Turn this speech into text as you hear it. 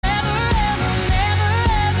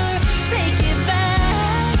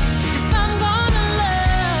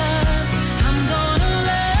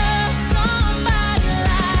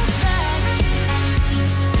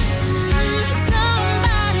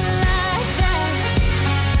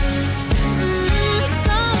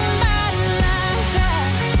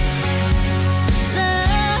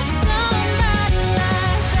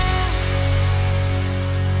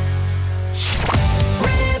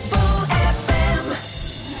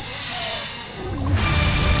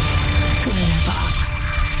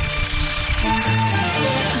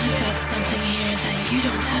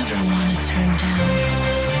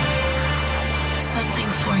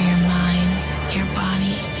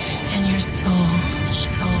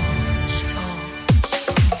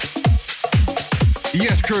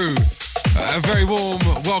Yes, crew, a very warm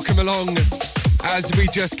welcome along as we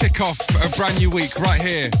just kick off a brand new week right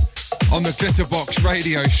here on the Glitterbox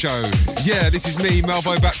radio show. Yeah, this is me,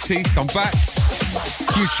 Melvo Baptiste, I'm back.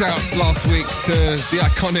 Huge shouts last week to the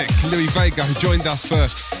iconic Louis Vega who joined us for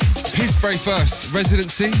his very first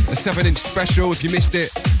residency, a 7-inch special. If you missed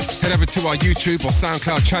it, head over to our YouTube or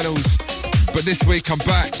SoundCloud channels. But this week I'm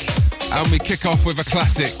back and we kick off with a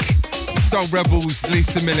classic. Soul Rebels,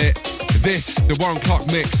 Lisa Millett. This, the 1 o'clock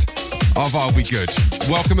mix of I'll Be Good.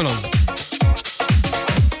 Welcome along.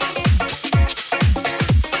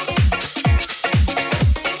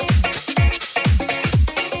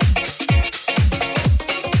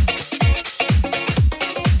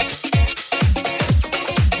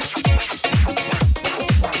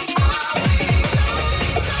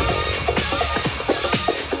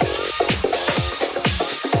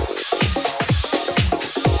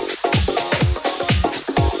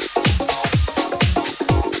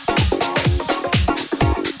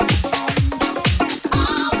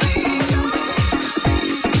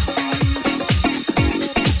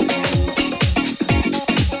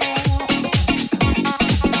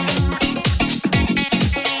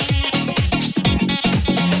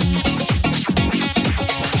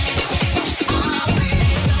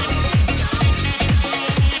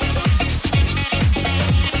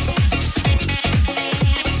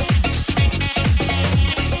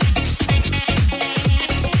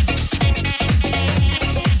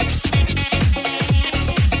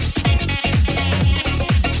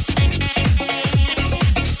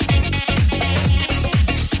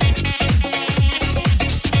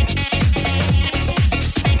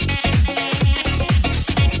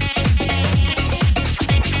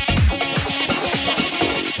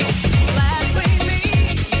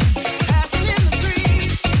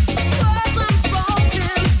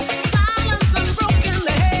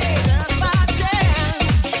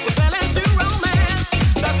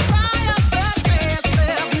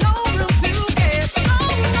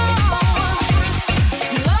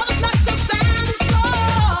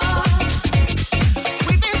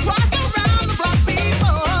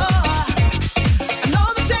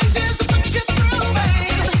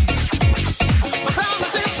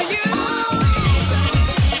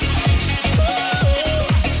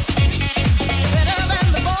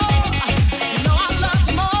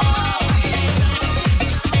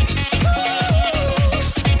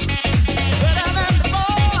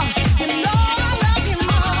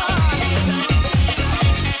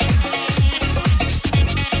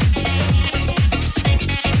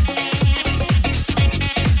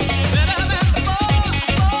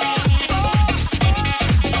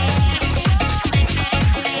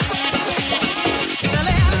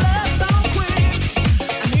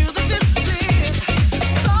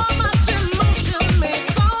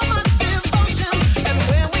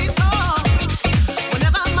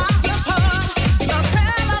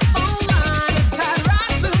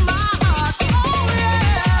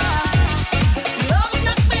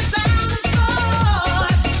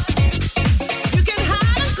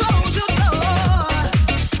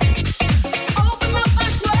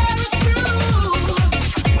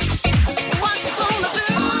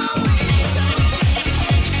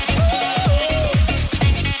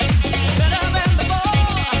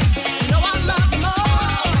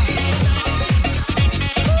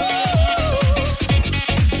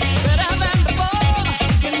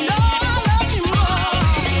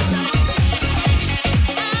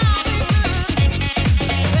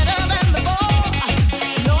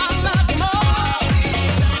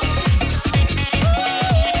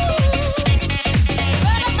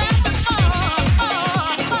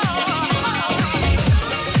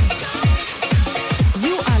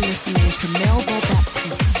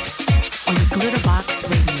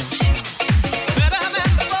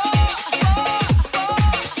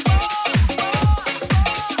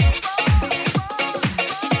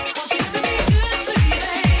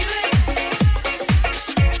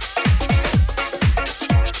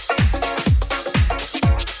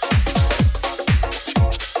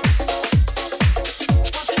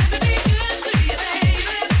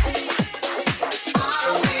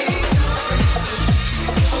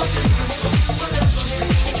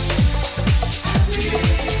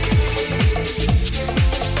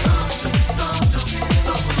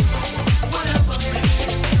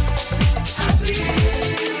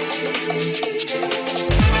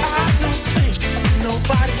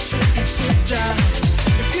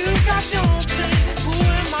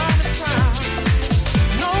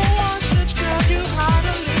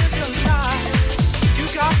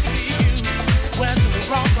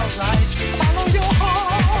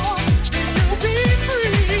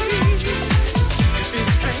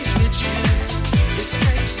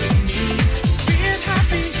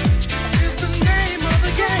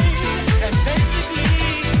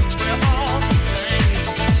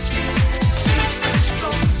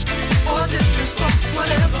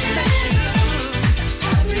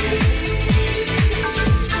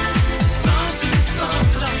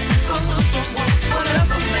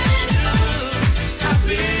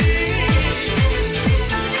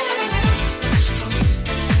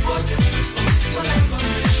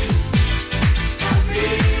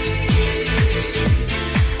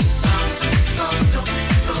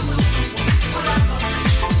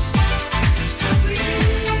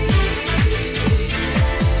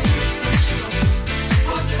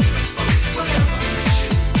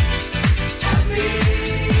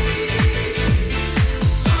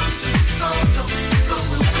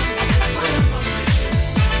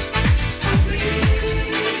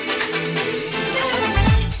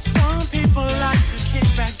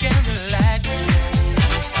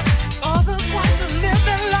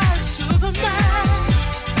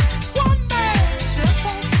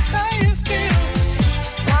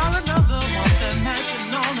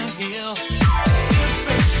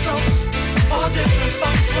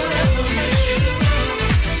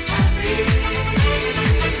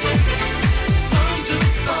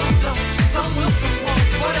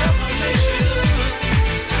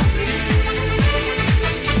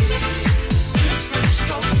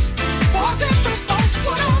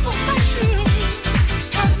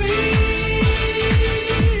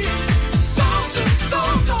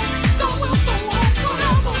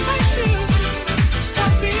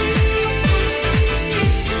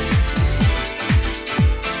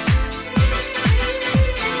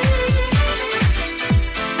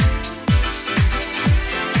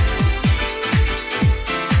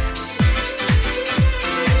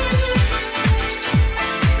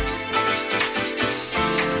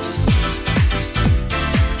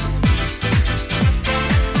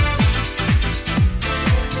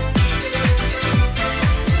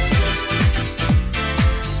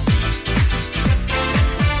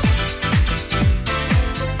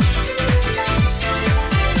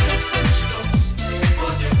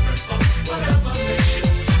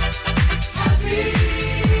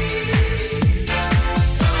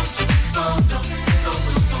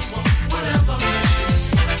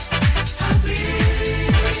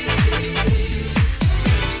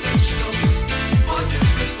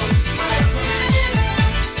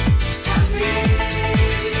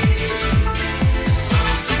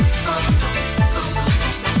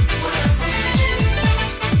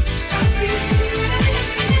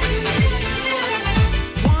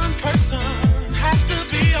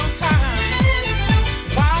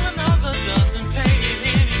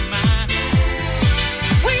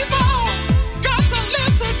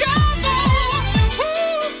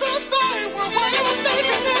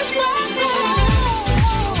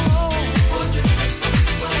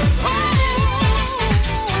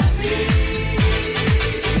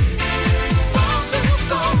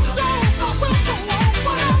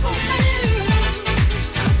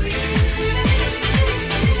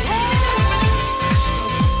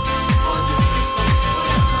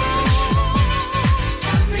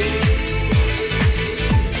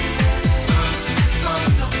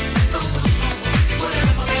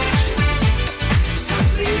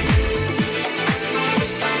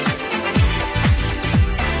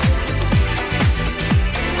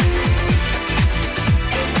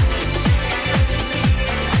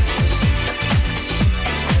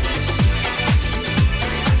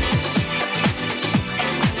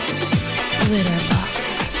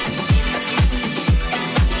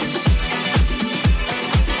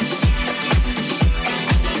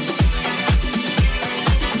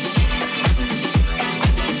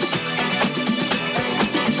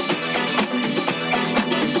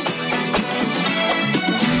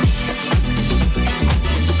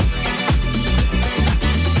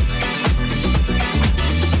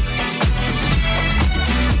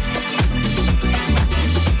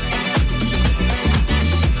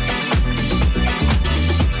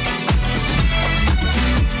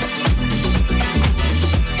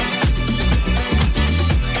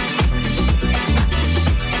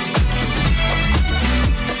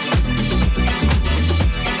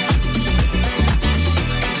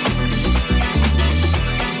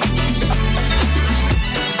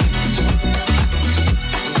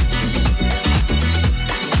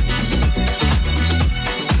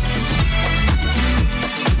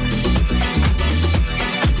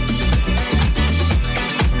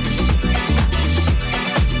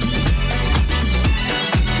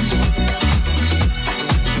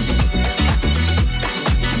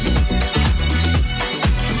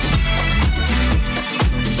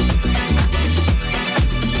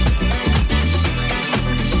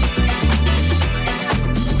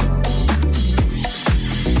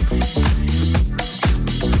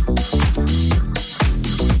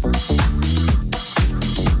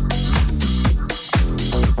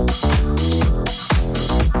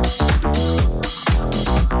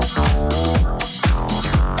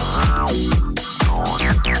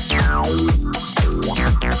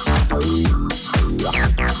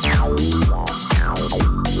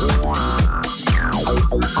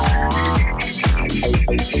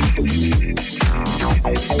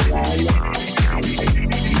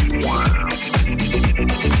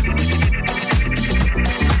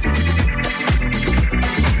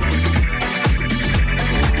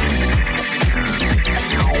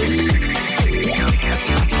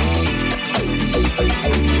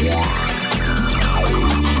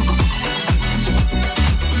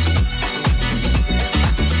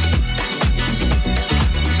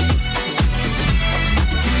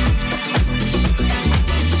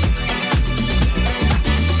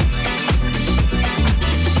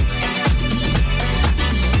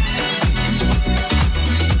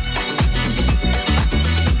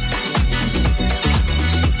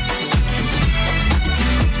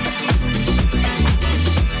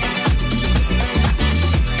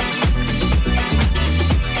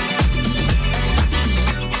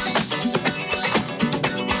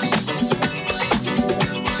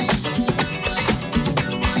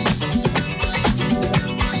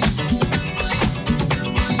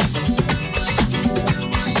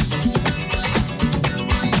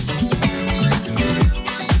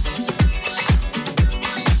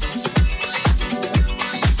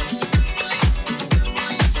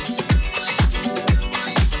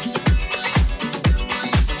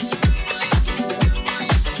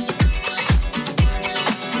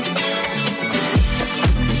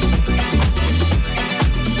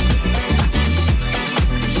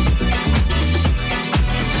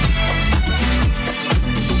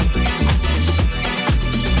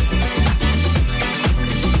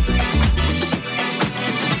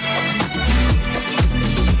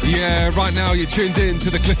 Yeah, right now you're tuned in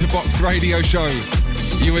to the Glitterbox radio show.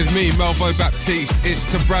 You're with me, Melvo Baptiste.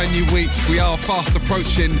 It's a brand new week. We are fast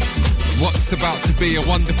approaching what's about to be a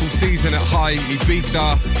wonderful season at High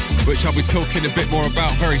Ibiza, which I'll be talking a bit more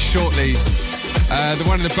about very shortly. The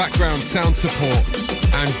one in the background, Sound Support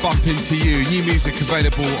and Bump Into You. New music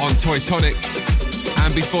available on Toy Tonics.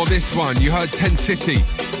 And before this one, you heard 10 City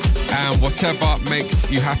and Whatever Makes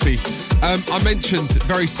You Happy. I mentioned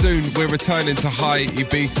very soon we're returning to High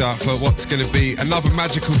Ibiza for what's going to be another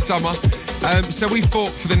magical summer. So we thought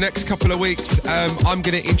for the next couple of weeks, I'm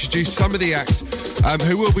going to introduce some of the acts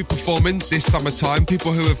who will be performing this summertime,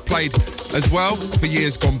 people who have played as well for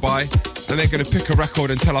years gone by, and they're going to pick a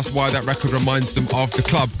record and tell us why that record reminds them of the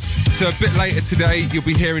club. So a bit later today, you'll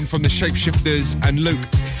be hearing from the Shapeshifters and Luke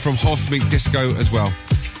from Horse Meat Disco as well.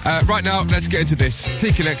 Right now, let's get into this.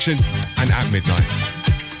 T-Connection and At Midnight.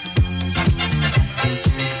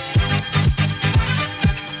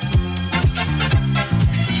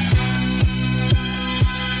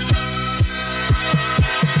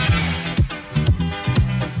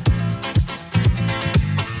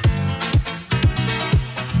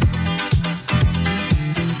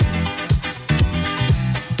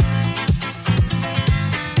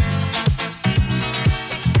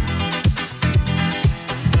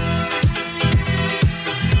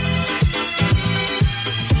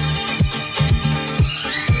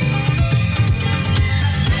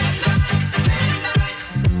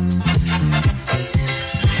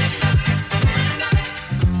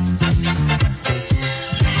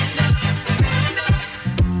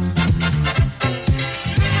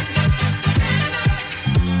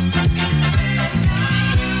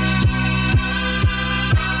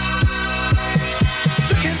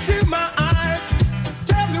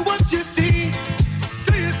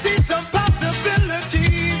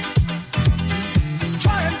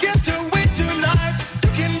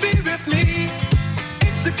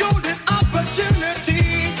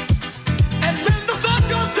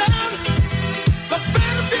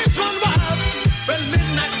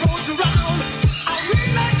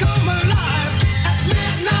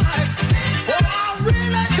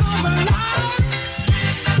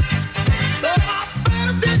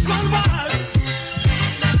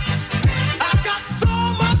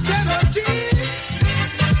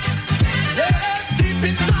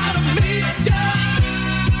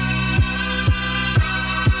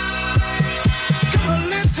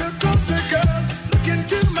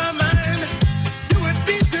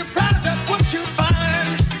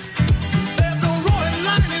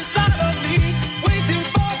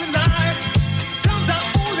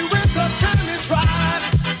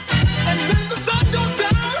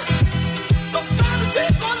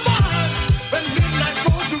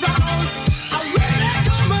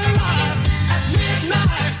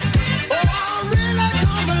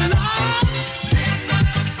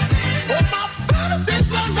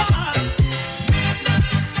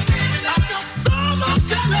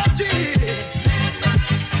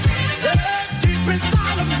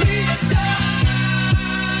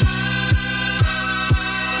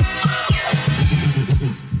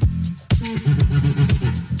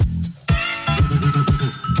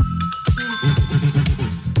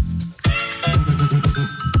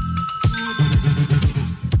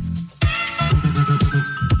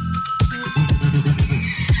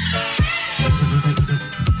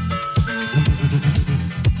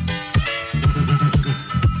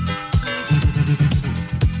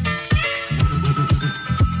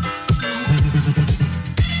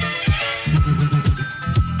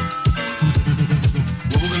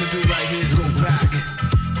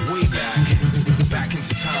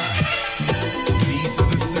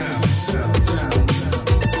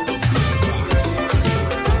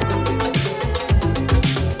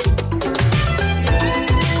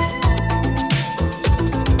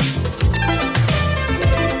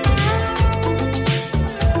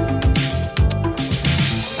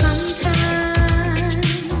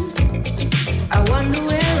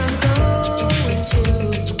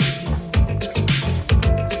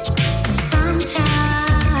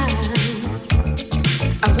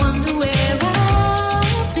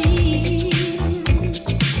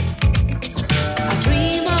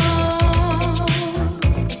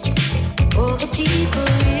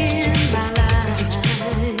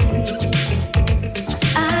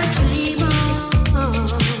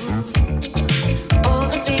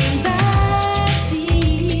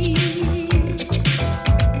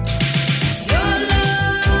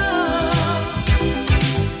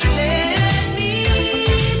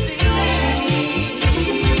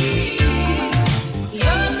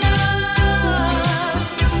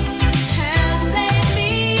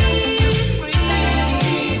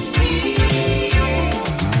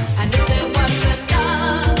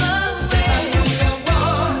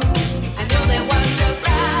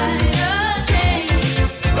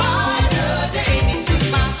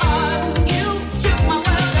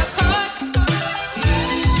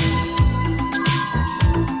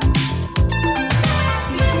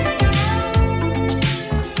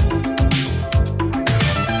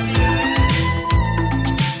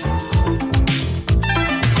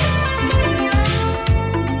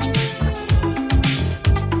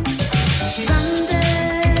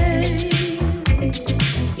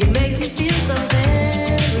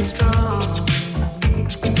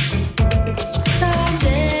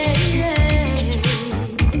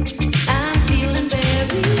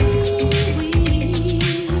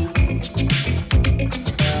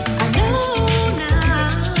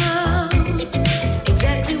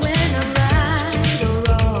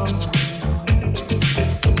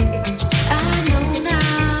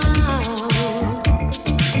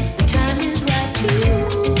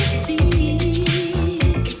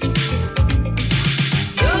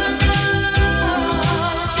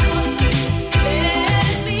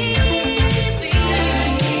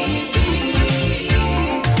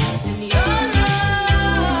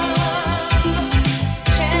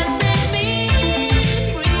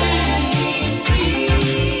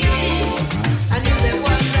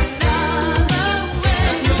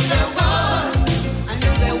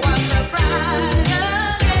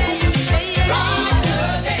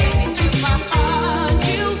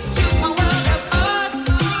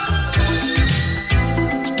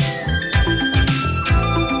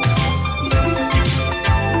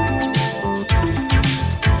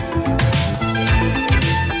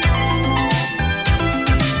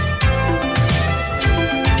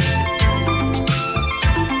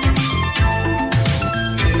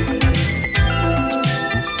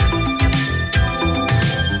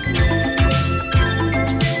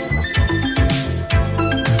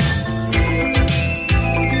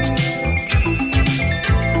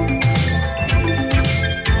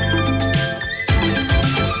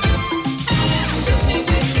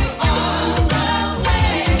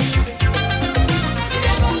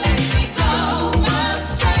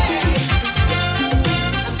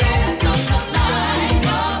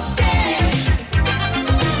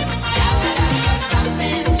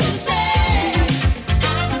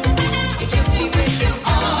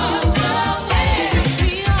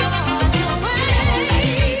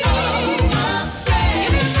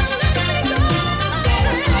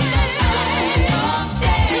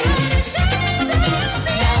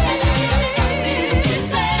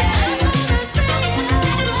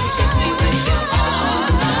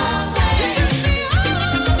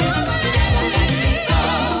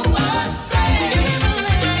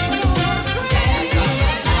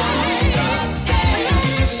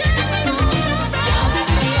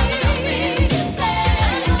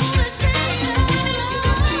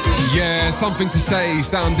 Something to Say,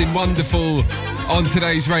 sounding wonderful on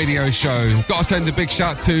today's radio show. Got to send a big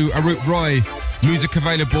shout to Arup Roy. Music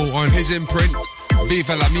available on his imprint.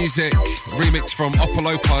 Viva la Music, remix from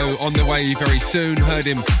Opolopo on the way very soon. Heard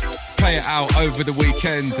him play it out over the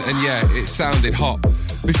weekend, and yeah, it sounded hot.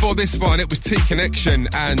 Before this one, it was T-Connection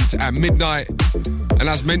and At Midnight. And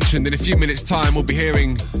as mentioned, in a few minutes' time, we'll be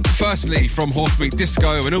hearing firstly from Horsebeat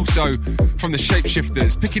Disco and also from the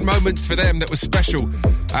Shapeshifters, picking moments for them that was special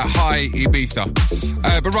at High Ibiza.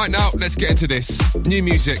 But right now, let's get into this. New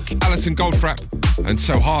music, Alison Goldfrapp and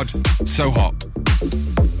So Hard, So Hot.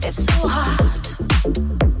 It's so hard.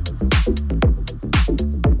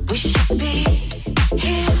 We should be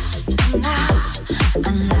here and now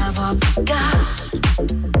and love what we got.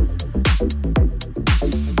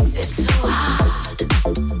 It's so hard.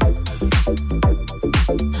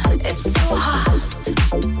 It's so hard.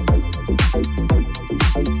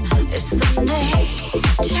 It's the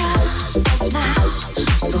nature of now.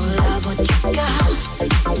 So love what you got.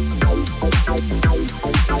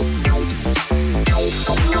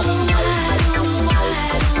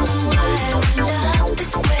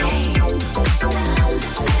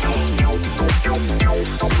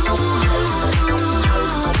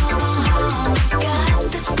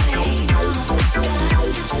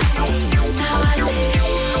 Now I live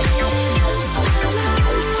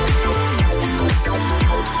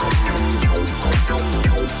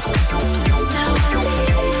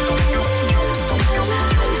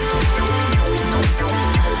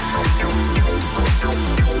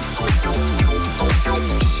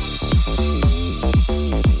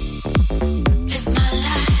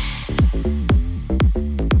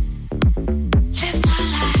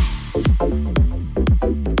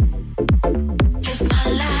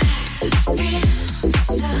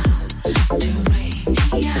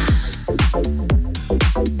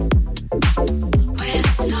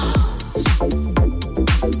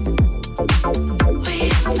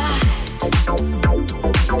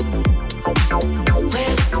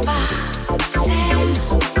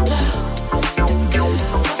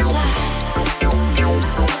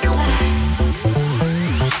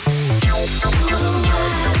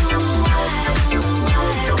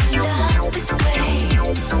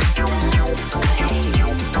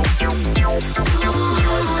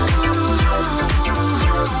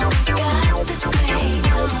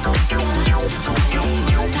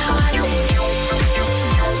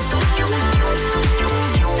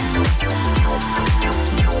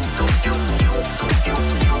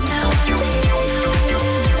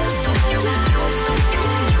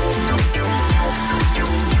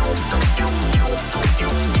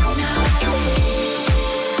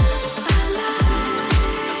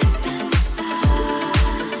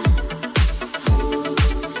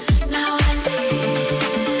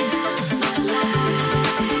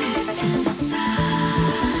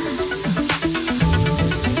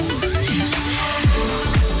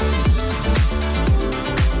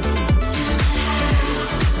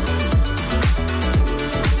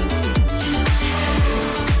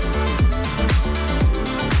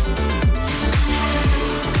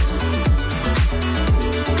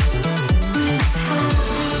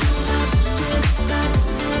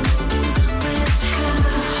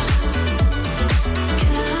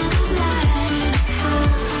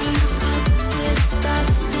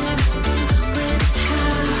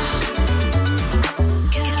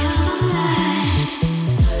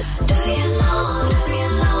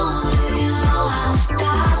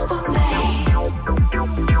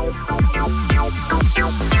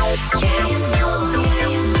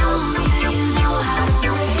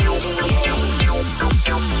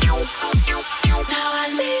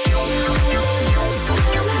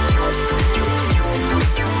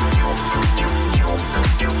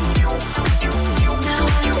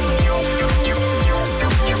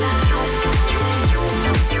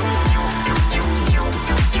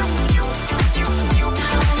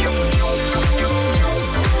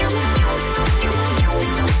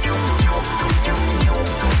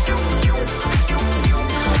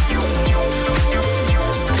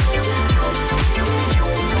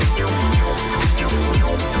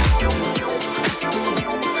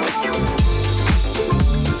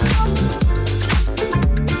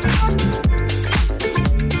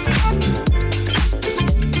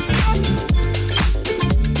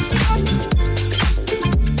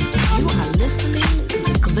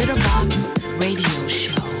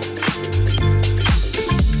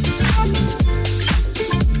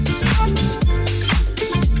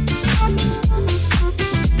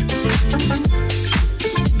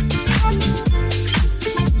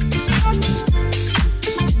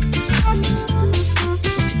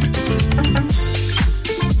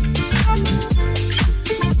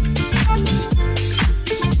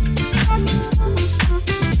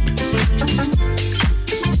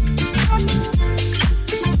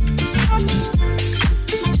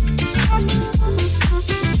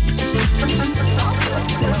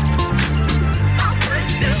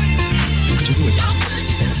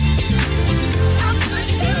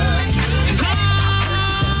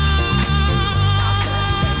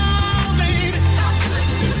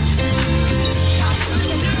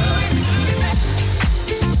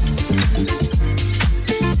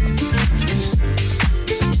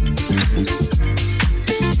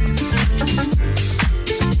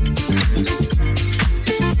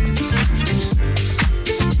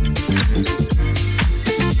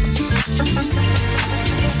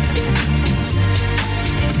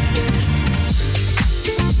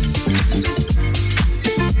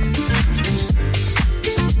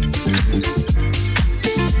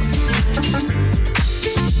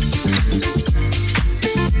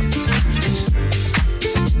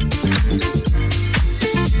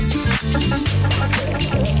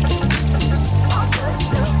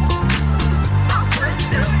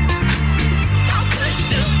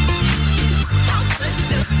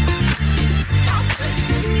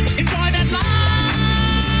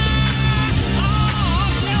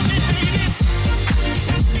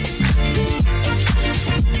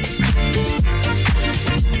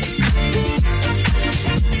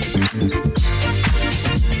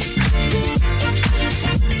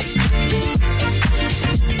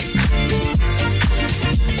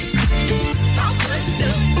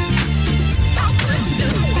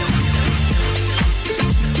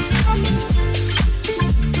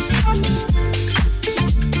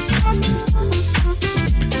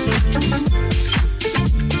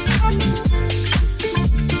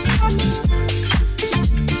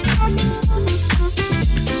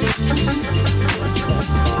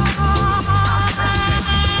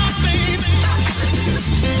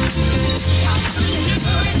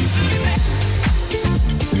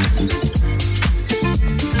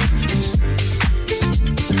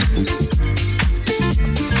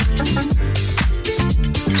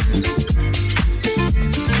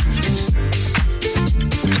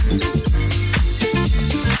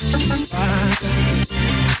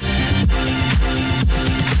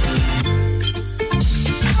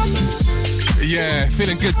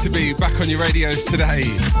feeling good to be back on your radios today.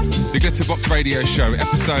 The Glitterbox Radio Show,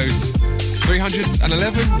 episode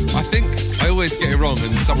 311, I think. I always get it wrong and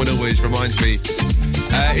someone always reminds me.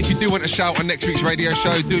 If you do want to shout on next week's radio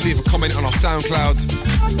show, do leave a comment on our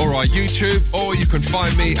SoundCloud or our YouTube, or you can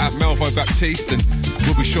find me at Melvo Baptiste and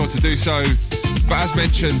we'll be sure to do so. But as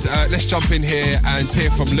mentioned, let's jump in here and hear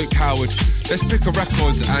from Luke Howard. Let's pick a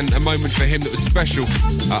record and a moment for him that was special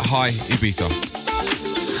at High Ibiza.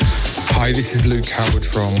 Hi, this is Luke Howard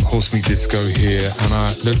from Horse Meat Disco here,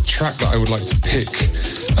 and the track that I would like to pick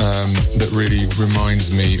that really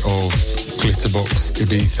reminds me of Glitterbox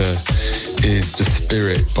Ibiza is The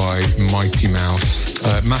Spirit by Mighty Mouse.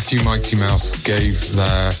 Matthew Mighty Mouse gave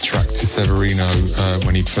their track to Severino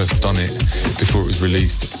when he'd first done it before it was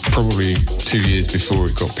released, probably 2 years before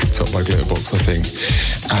it got picked up by Glitterbox, I think.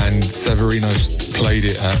 And Severino played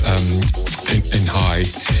it in High.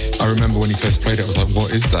 I remember when he first played it, I was like,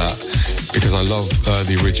 what is that? Because I love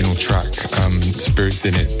the original track, Spirits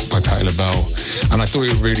in It by Patti LaBelle. And I thought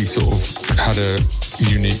it really sort of had a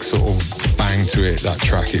unique sort of bang to it, that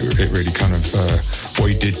track. It really kind of,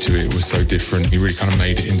 what he did to it was so different. He really kind of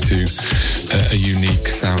made it into a unique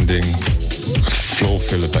sounding floor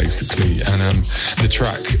filler, basically. And the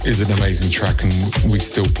track is an amazing track, and we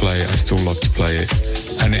still play it. I still love to play it.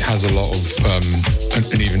 And it has a lot of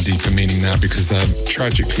an even deeper meaning now, because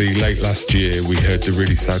tragically late last year we heard the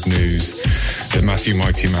really sad news that Matthew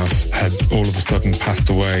Mighty Mouse had all of a sudden passed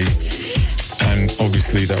away. And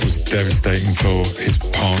obviously that was devastating for his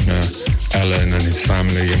partner Ellen and his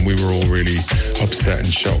family, and we were all really upset and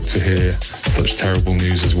shocked to hear such terrible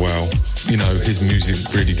news as well. You know, his music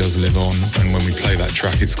really does live on, and when we play that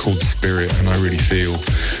track, it's called The Spirit, and I really feel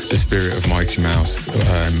the spirit of Mighty Mouse.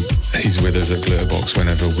 He's with us at Glitterbox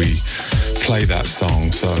whenever we play that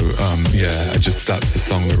song. So that's the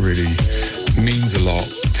song that really means a lot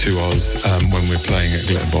to us when we're playing at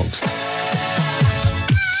Glitterbox.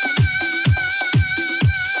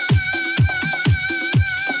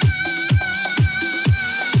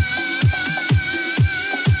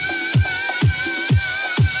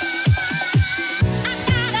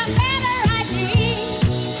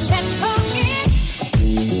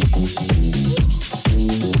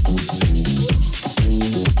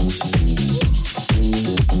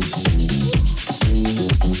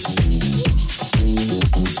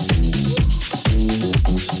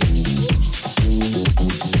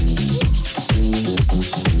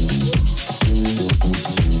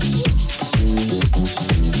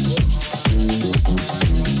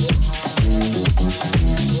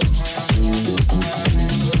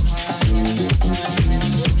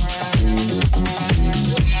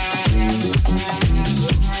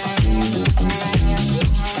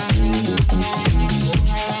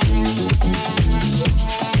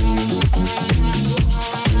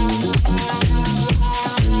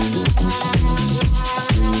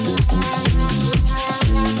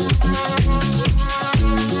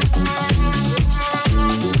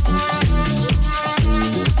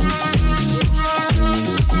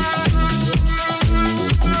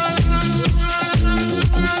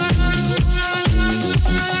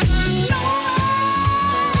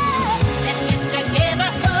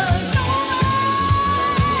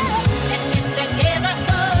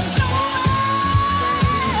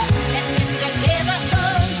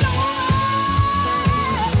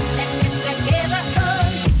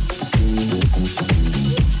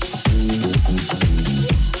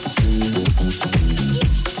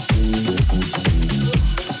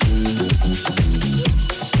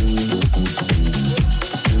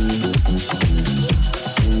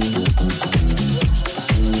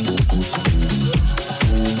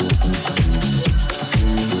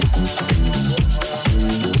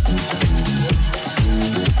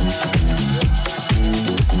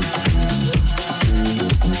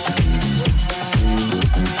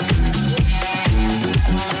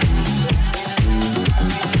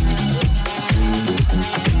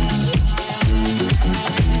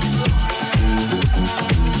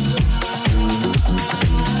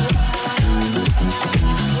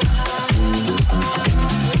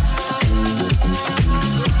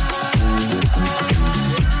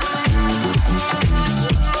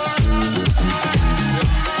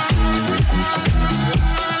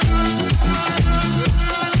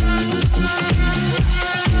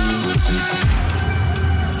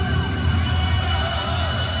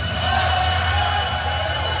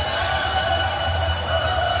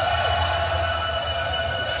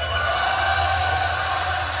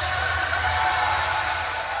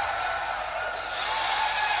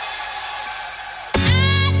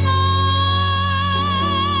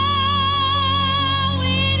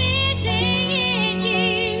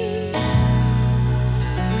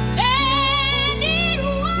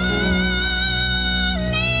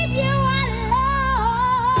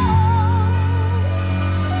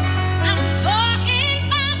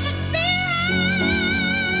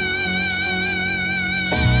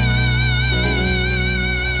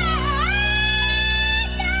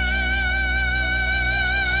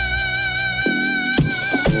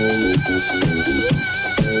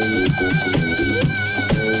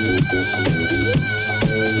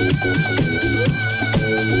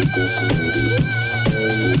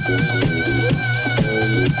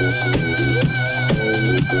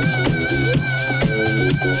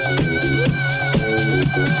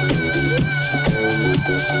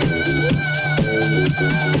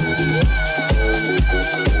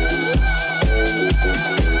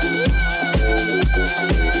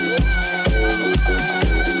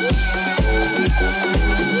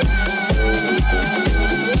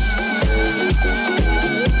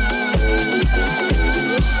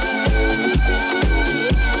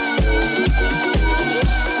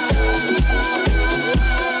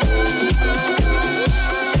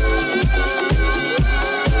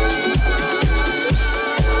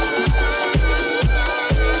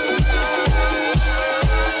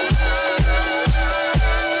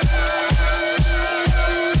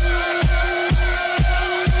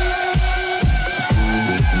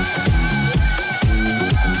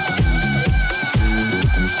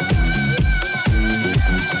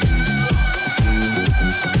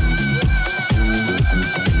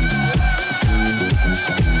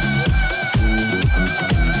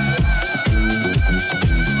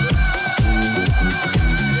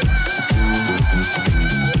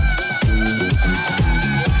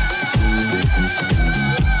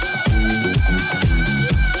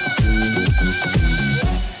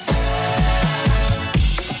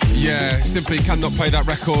 Simply cannot play that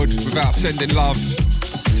record without sending love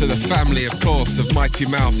to the family, of course, of Mighty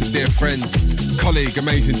Mouse, a dear friend, colleague,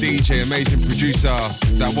 amazing DJ, amazing producer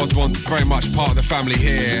that was once very much part of the family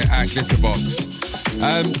here at Glitterbox.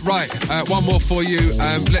 One more for you.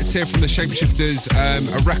 Let's hear from the Shapeshifters, a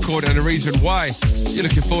record and a reason why you're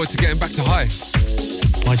looking forward to getting back to high.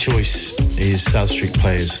 My choice is South Street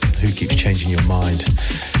Players, Who Keeps Changing Your Mind.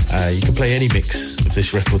 You can play any mix of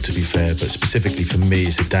this record, to be fair, but specifically for me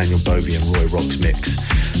it's the Daniel Bovey and Roy Rocks mix.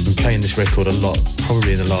 I've been playing this record a lot,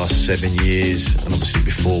 probably in the last 7 years, and obviously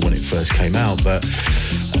before when it first came out, but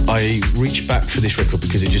I reached back for this record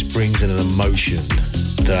because it just brings in an emotion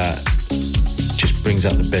that just brings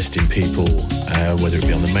out the best in people, whether it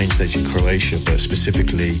be on the main stage in Croatia, but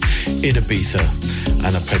specifically in Ibiza.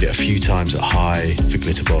 And I played it a few times at High for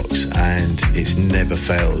Glitterbox, and it never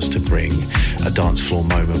fails to bring a dance floor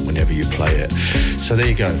moment whenever you play it. So there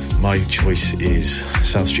you go. My choice is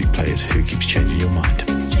South Street Players, Who Keeps Changing Your Mind.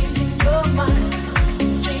 Changing your mind.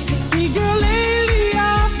 Girl, lately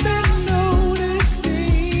I've been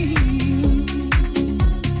noticing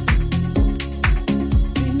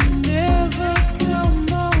you never come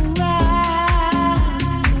around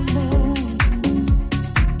alone.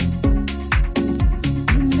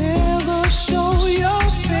 You never show your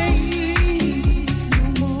face no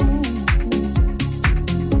more.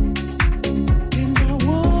 And I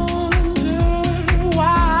wonder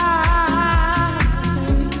why.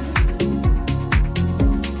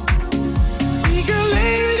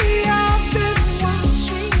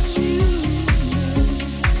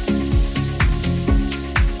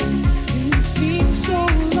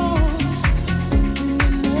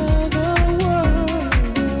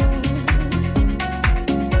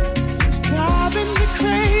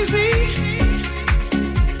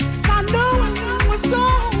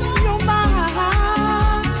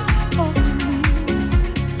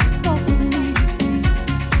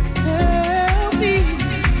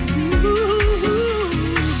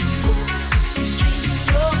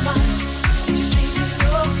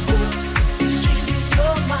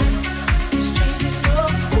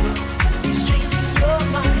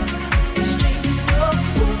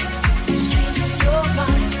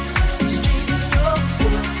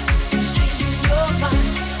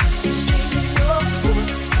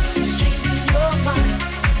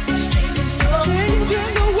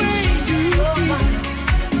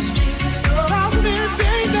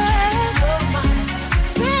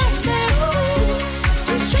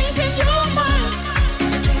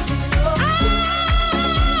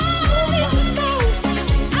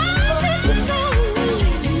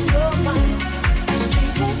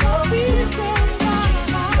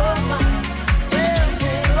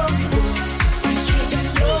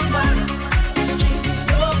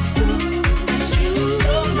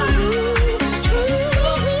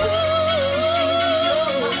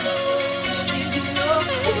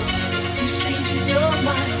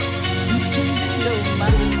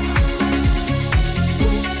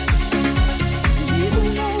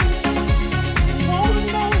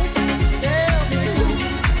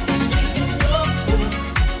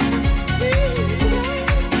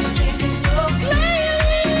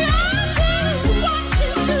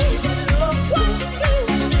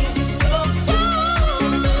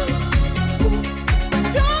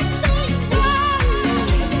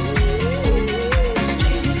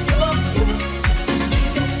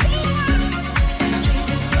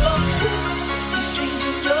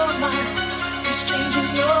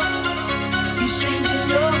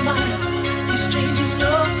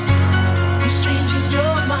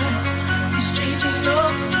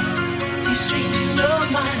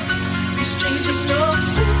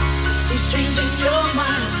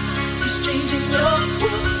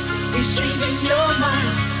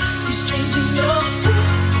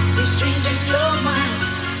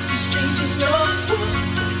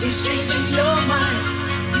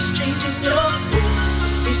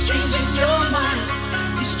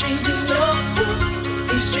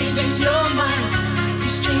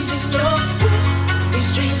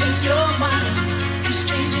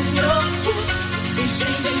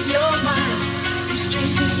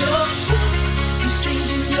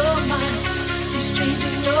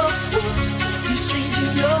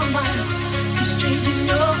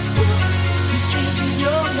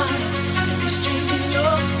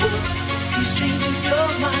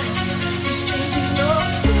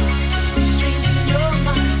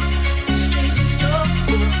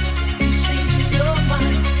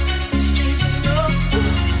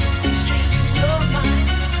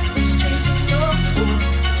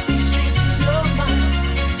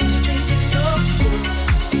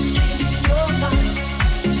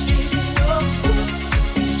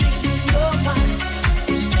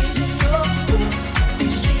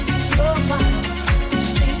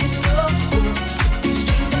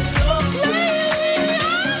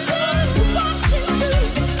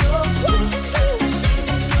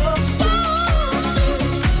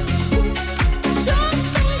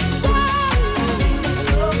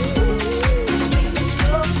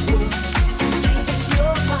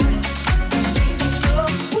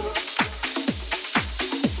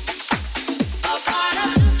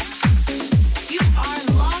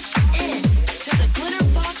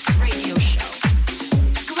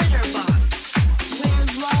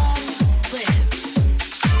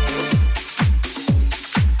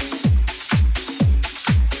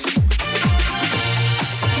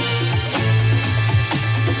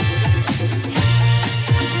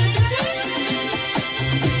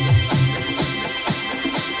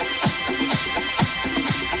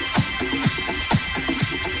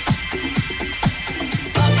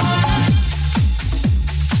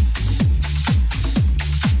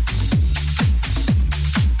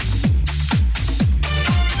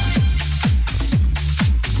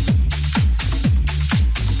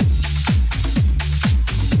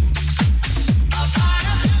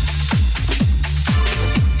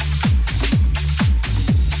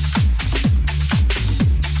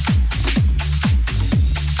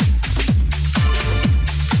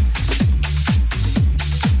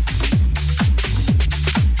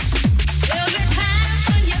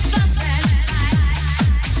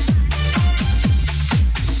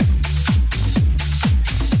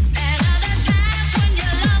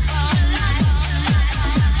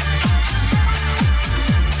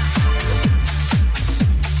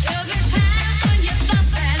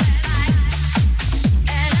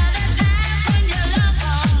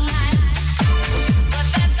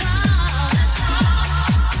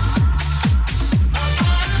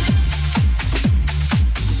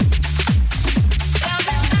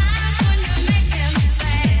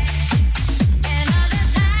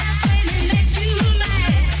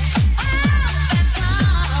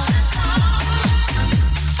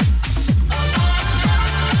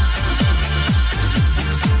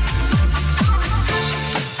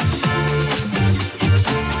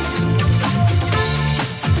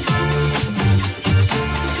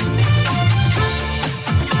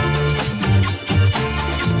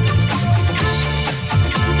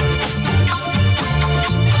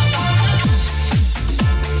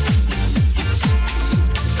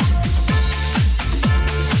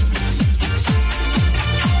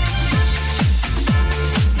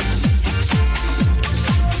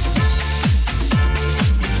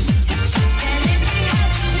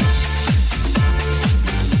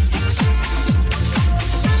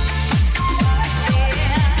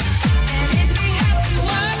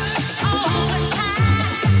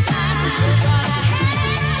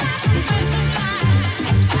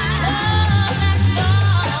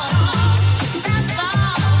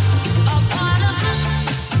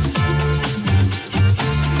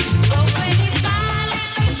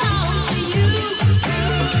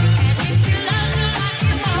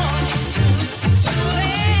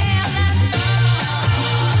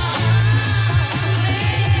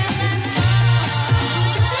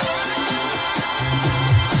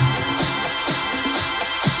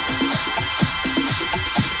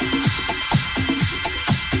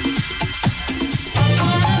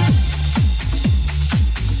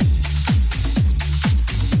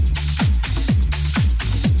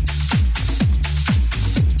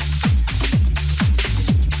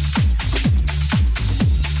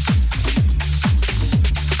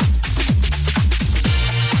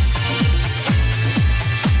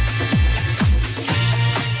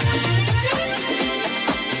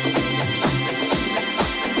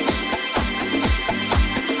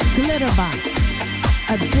 Glitterbox,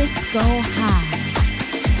 a disco high.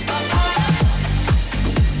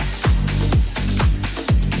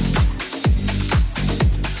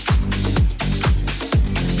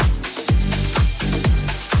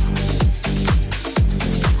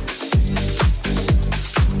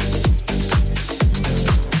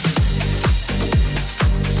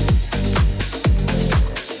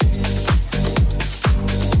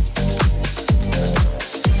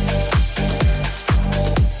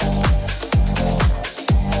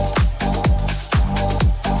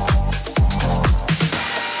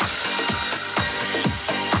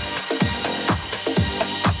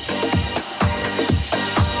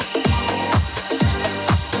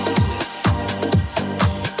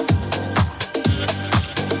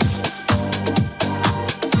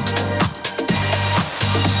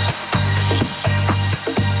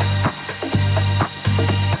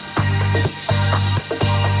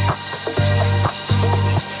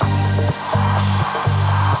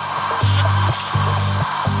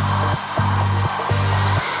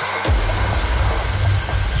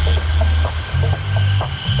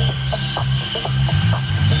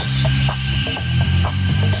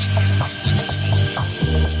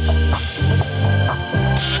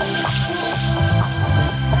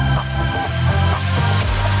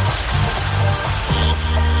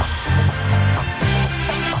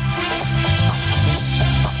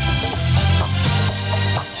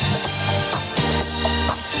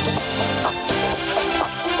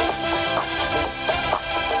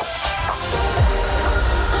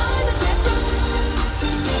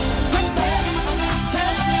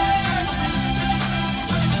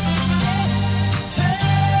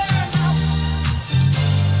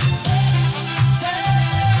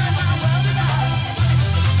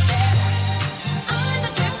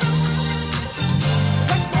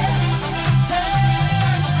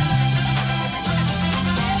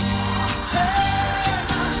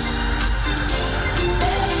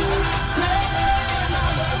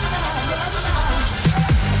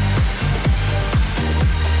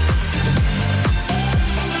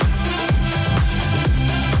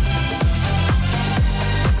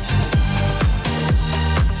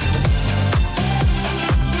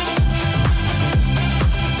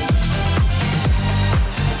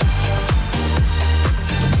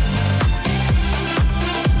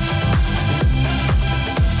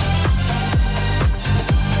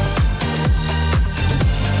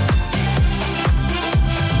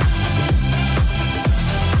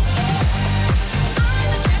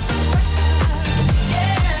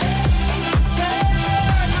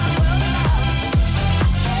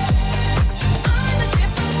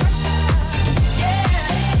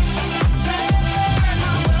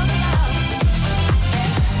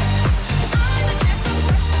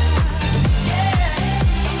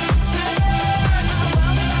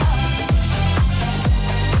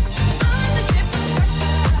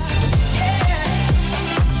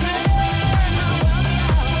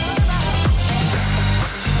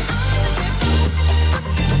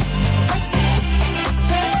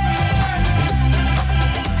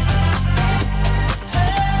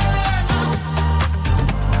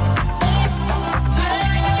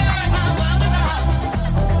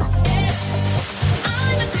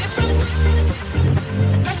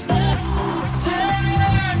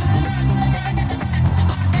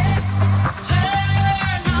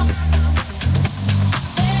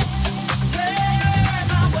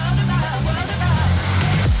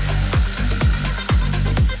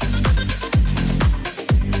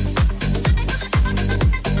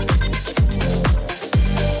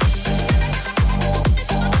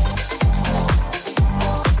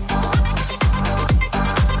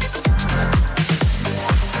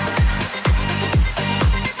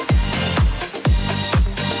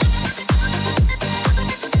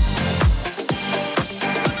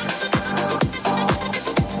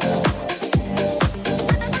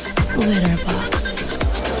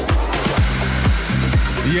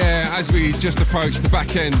 Yeah, as we just approach the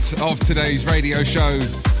back end of today's radio show,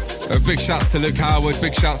 big shouts to Luke Howard,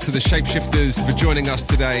 big shouts to the Shapeshifters for joining us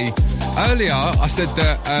today. Earlier, I said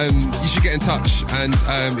that you should get in touch and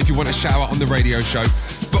if you want to shout out on the radio show,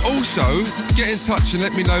 but also get in touch and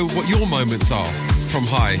let me know what your moments are from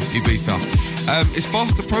High Ibiza. It's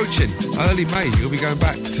fast approaching, early May. You'll be going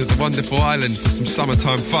back to the wonderful island for some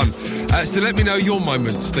summertime fun. So let me know your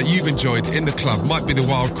moments that you've enjoyed in the club. Might be the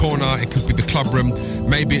Wild Corner, it could be the club room,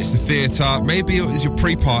 maybe it's the theatre, maybe it was your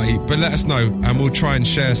pre-party, but let us know and we'll try and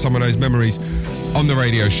share some of those memories on the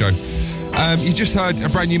radio show. You just heard a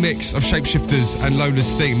brand new mix of Shapeshifters and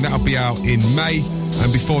Lola's Theme. That'll be out in May.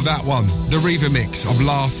 And before that one, the Reva mix of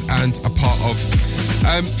Last and A Part Of.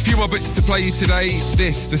 A few more bits to play you today.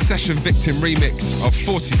 This, the Session Victim remix of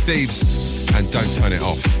 40 Thieves and Don't Turn It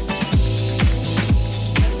Off.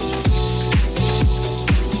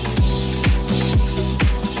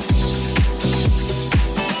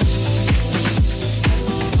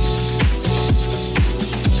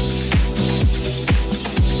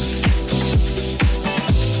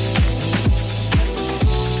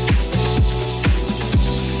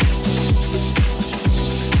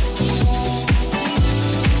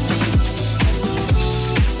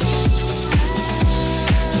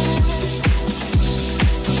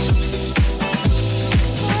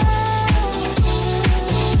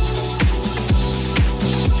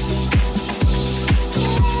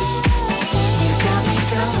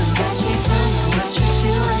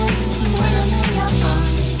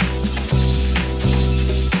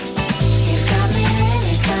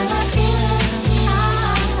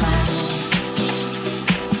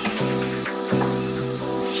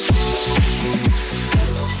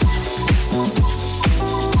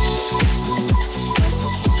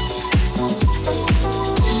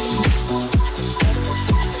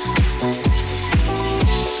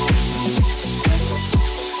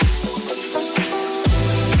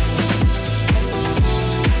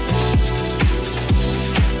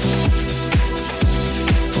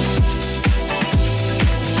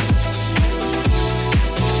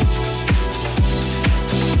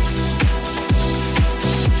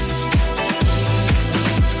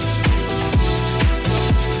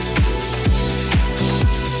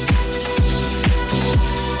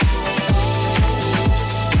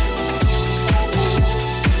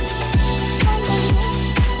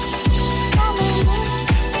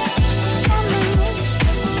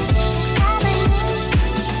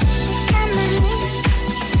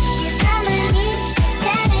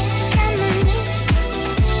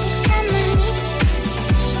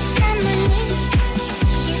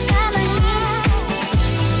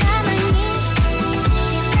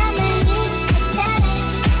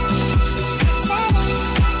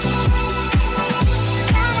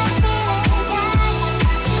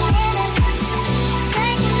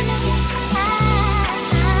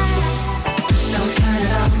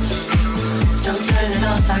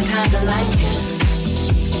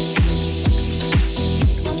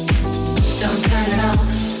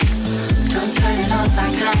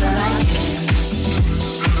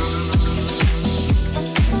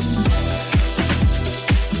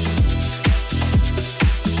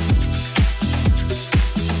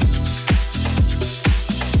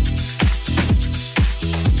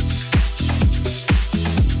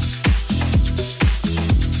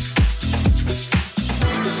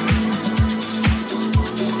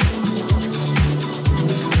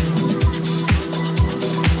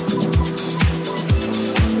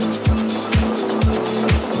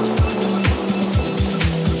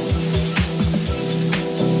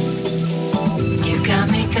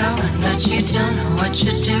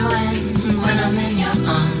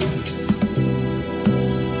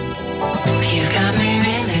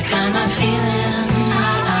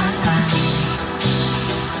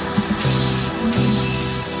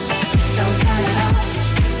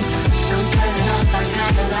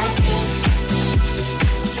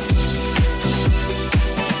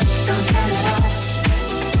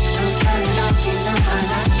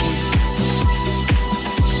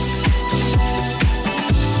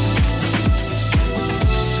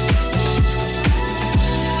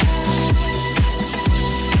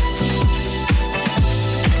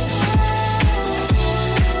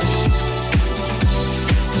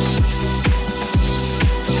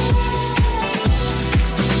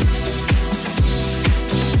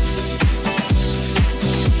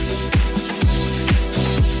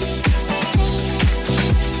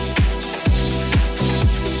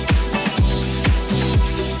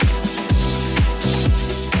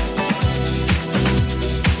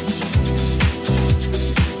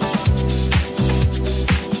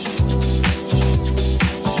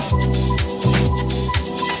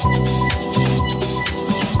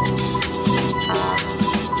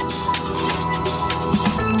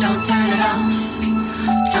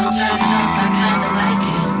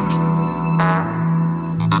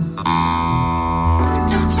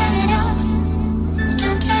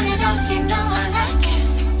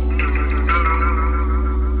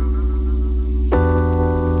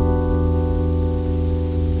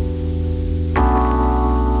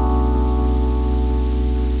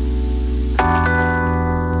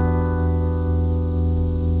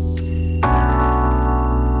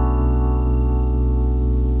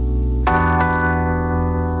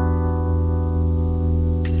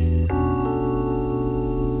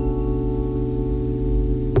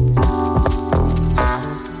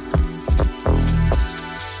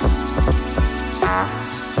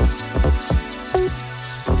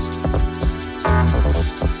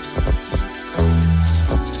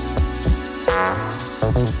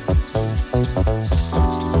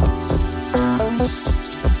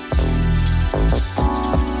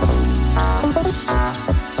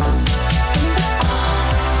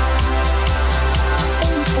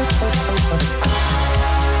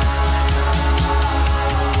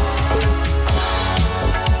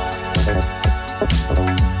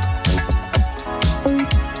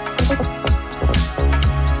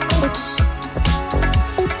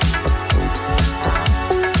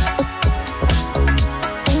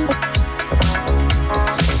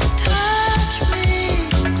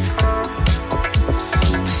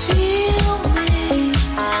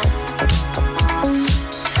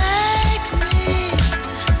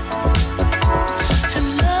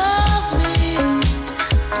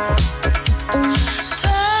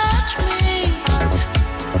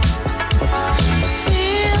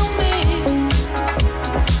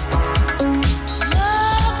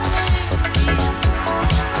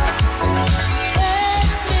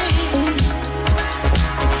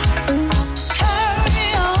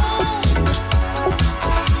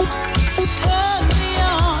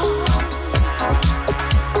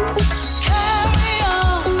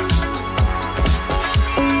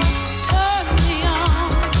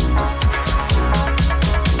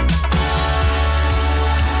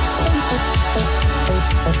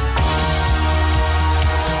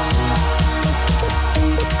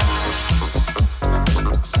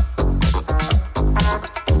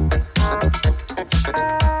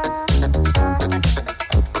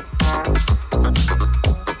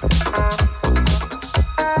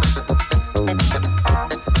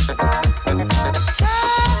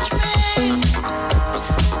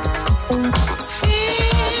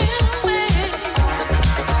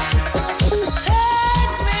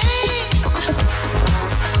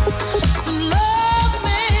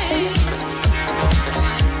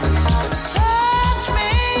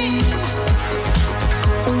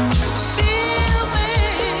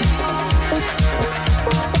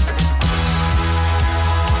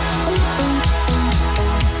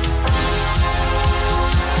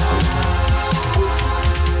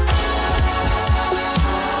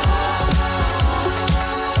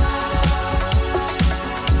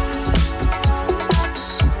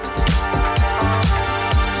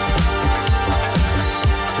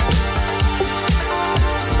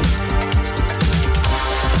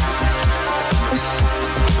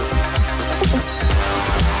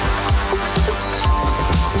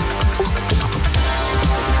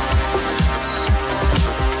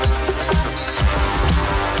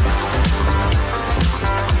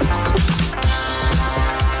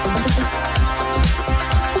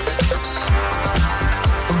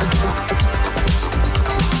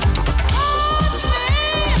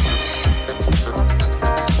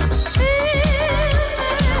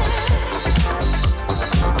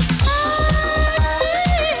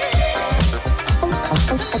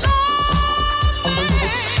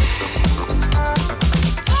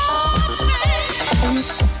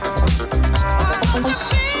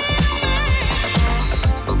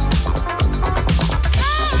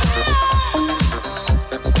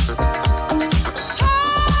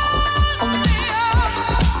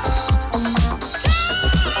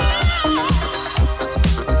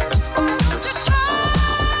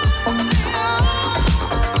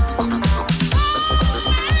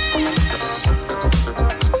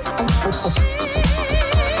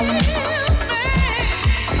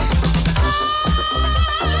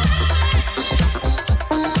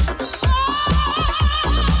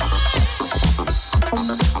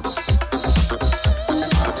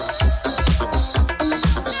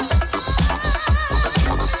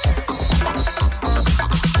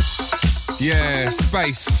 Yeah,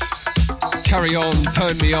 Space, Carry On,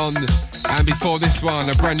 Turn Me On, and before this one,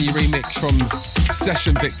 a brand new remix from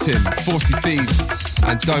Session Victim, 40 Thieves,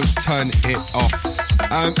 and Don't Turn It Off.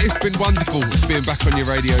 It's been wonderful being back on your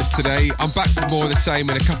radios today. I'm back for more of the same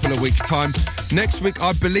in a couple of weeks' time. Next week,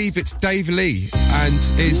 I believe it's Dave Lee and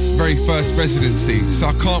his very first residency, so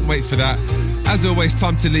I can't wait for that. As always,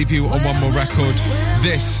 time to leave you on one more record.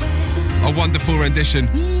 This, a wonderful rendition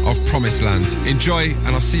of Promised Land. Enjoy, and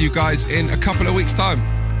I'll see you guys in a couple of weeks' time.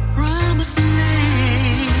 Promised Land.